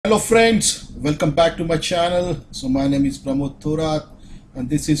Hello friends, welcome back to my channel. So my name is Pramod Thorat and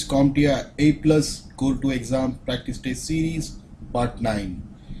this is CompTIA A Plus Core 2 Exam Practice Test Series Part 9.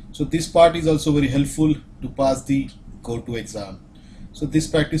 So this part is also very helpful to pass the Core 2 exam. So this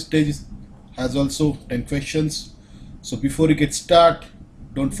practice test has also 10 questions. So before you get started,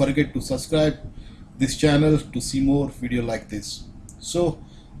 don't forget to subscribe this channel to see more video like this. So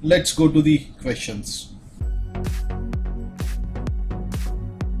let's go to the questions.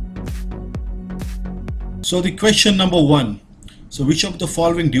 So the question number 1. So which of the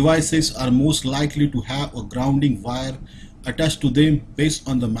following devices are most likely to have a grounding wire attached to them based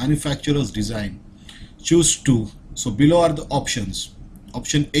on the manufacturer's design? Choose 2. So below are the options.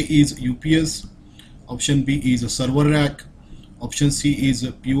 Option A is UPS. Option B is a server rack. Option C is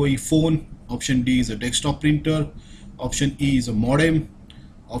a PoE phone. Option D is a desktop printer. Option E is a modem.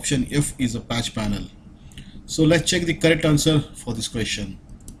 Option F is a patch panel. So let's check the correct answer for this question.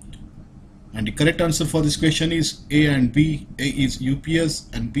 And the correct answer for this question is A and B. A is UPS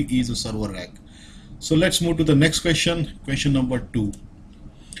and B is a server rack. So let's move to the next question, question number 2.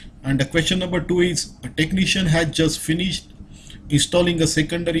 And the question number 2 is, a technician had just finished installing a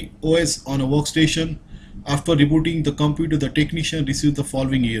secondary OS on a workstation. After rebooting the computer, the technician received the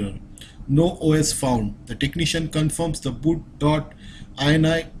following error: no OS found. The technician confirms the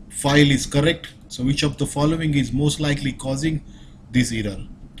boot.ini file is correct. So which of the following is most likely causing this error?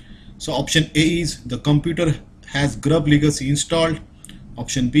 So option A is the computer has Grub Legacy installed.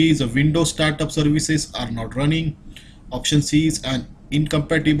 Option B is the Windows startup services are not running. Option C is an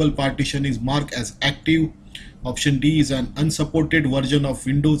incompatible partition is marked as active. Option D is an unsupported version of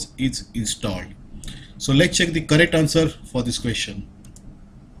Windows is installed. So let's check the correct answer for this question.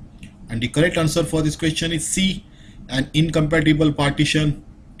 And the correct answer for this question is C, an incompatible partition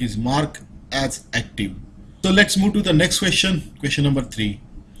is marked as active. So let's move to the next question, question number 3.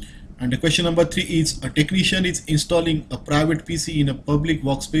 And the question number 3 is, a technician is installing a private PC in a public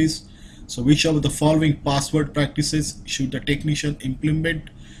workspace. So which of the following password practices should the technician implement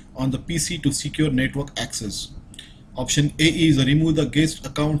on the PC to secure network access? Option A is remove the guest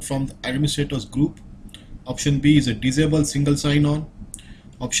account from the administrators group. Option B is a disable single sign-on.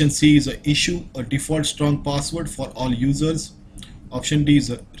 Option C is issue a default strong password for all users. Option D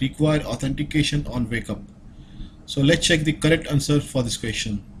is require authentication on wake up. So let's check the correct answer for this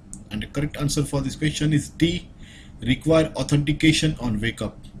question. And the correct answer for this question is D, require authentication on wake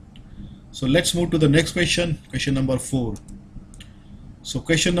up. So let's move to the next question, question number 4. So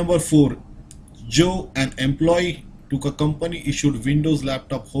question number 4, Joe, an employee, took a company issued Windows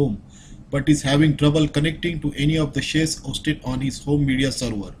laptop home but is having trouble connecting to any of the shares hosted on his home media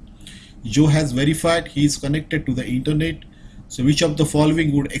server. Joe has verified he is connected to the internet. So which of the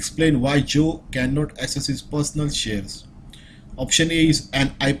following would explain why Joe cannot access his personal shares? Option A is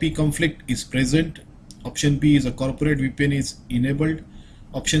an IP conflict is present. Option B is a corporate VPN is enabled.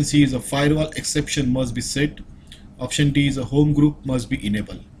 Option C is a firewall exception must be set. Option D is a home group must be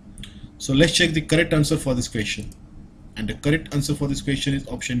enabled. So let's check the correct answer for this question. And the correct answer for this question is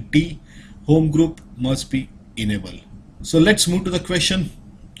option D, home group must be enabled. So let's move to the question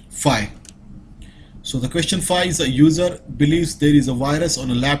 5. So the question 5 is, a user believes there is a virus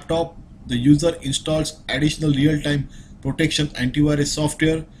on a laptop. The user installs additional real-time protection antivirus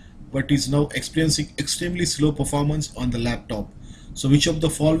software but is now experiencing extremely slow performance on the laptop. So which of the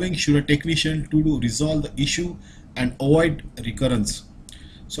following should a technician do to resolve the issue and avoid recurrence?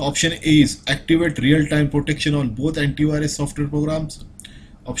 So option A is activate real-time protection on both antivirus software programs.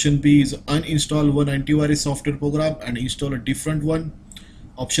 Option B is uninstall one antivirus software program and install a different one.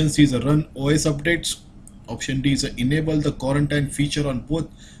 Option C is run OS updates. Option D is enable the quarantine feature on both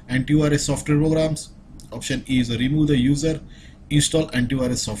antivirus software programs. Option E is remove the user, install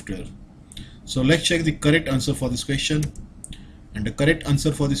antivirus software. So let's check the correct answer for this question. And the correct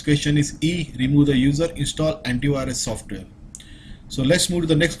answer for this question is E, remove the user, install antivirus software. So let's move to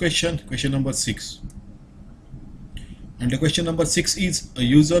the next question, question number 6. And the question number 6 is, a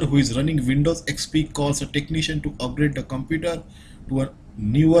user who is running Windows XP calls a technician to upgrade the computer to a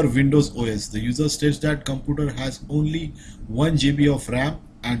newer Windows OS. The user states that computer has only 1 GB of RAM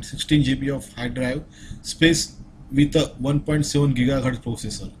and 16 GB of hard drive space with a 1.7 GHz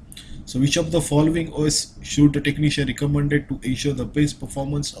processor. So which of the following OS should the technician recommended to ensure the best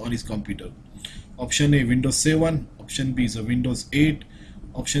performance on his computer? Option A, Windows 7. Option B is a Windows 8.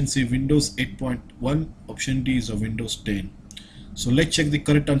 Option C, Windows 8.1. Option D is a Windows 10. So let's check the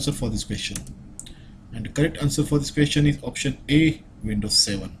correct answer for this question. And the correct answer for this question is option A, Windows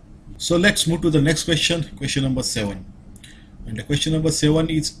 7. So let's move to the next question, question number 7. And the question number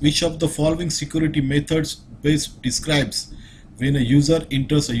 7 is, which of the following security methods best describes when a user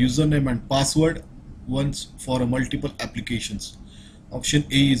enters a username and password once for a multiple applications. Option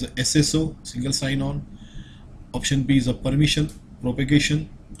A is a SSO, single sign-on. Option B is a permission propagation.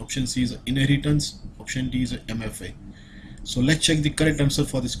 Option C is a inheritance. Option D is a MFA. So let's check the correct answer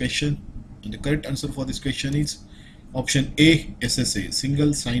for this question. And the correct answer for this question is option A, SSA,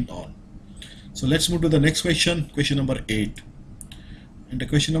 single sign-on. So let's move to the next question, question number 8. And the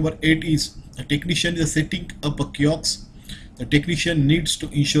question number 8 is, a technician is setting up a kiosk. The technician needs to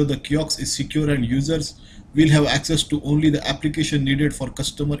ensure the kiosk is secure and users will have access to only the application needed for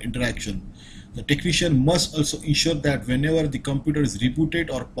customer interaction. The technician must also ensure that whenever the computer is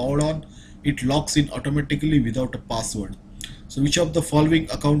rebooted or powered on, it locks in automatically without a password. So which of the following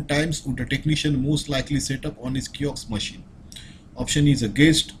account types would the technician most likely set up on his kiosk machine? Option E is a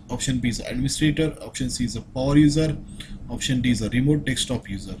guest, option B is an administrator, option C is a power user, option D is a remote desktop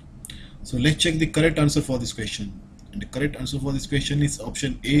user. So let's check the correct answer for this question. And the correct answer for this question is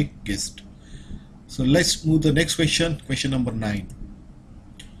option A, guest. So let's move to the next question, question number 9.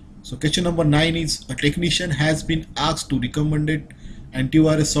 So question number 9 is, a technician has been asked to recommend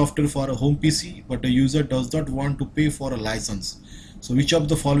antivirus software for a home PC, but a user does not want to pay for a license. So which of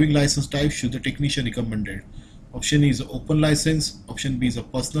the following license types should the technician recommend? Option E is an open license, option B is a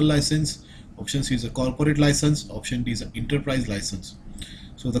personal license, option C is a corporate license, option D is an enterprise license.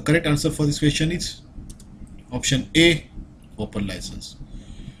 So the correct answer for this question is option A, open license.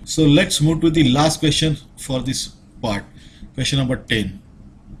 So let's move to the last question for this part, question number 10.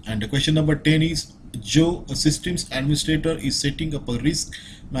 And the question number 10 is, Joe, a systems administrator, is setting up a risk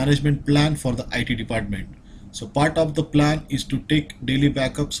management plan for the IT department. So part of the plan is to take daily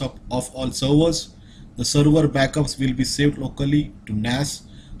backups of all servers. The server backups will be saved locally to NAS.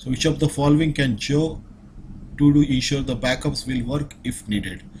 So which of the following can Joe do to ensure the backups will work if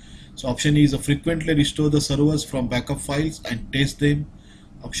needed? So option E is a frequently restore the servers from backup files and test them.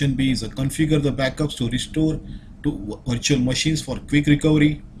 Option B is a configure the backups to restore to virtual machines for quick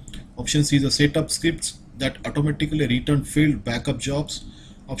recovery. Option C is a setup scripts that automatically return failed backup jobs.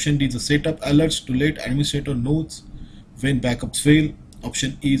 Option D is a setup alerts to let administrator knows when backups fail.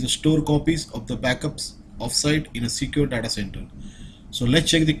 Option E is a store copies of the backups offsite in a secure data center. So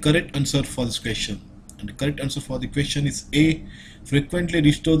let's check the correct answer for this question. And the correct answer for the question is A, frequently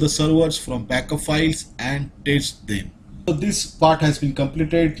restore the servers from backup files and test them. So this part has been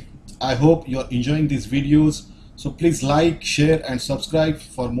completed. I hope you are enjoying these videos. So please like, share and subscribe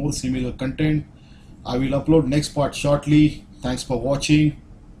for more similar content. I will upload next part shortly. Thanks for watching.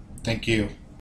 Thank you.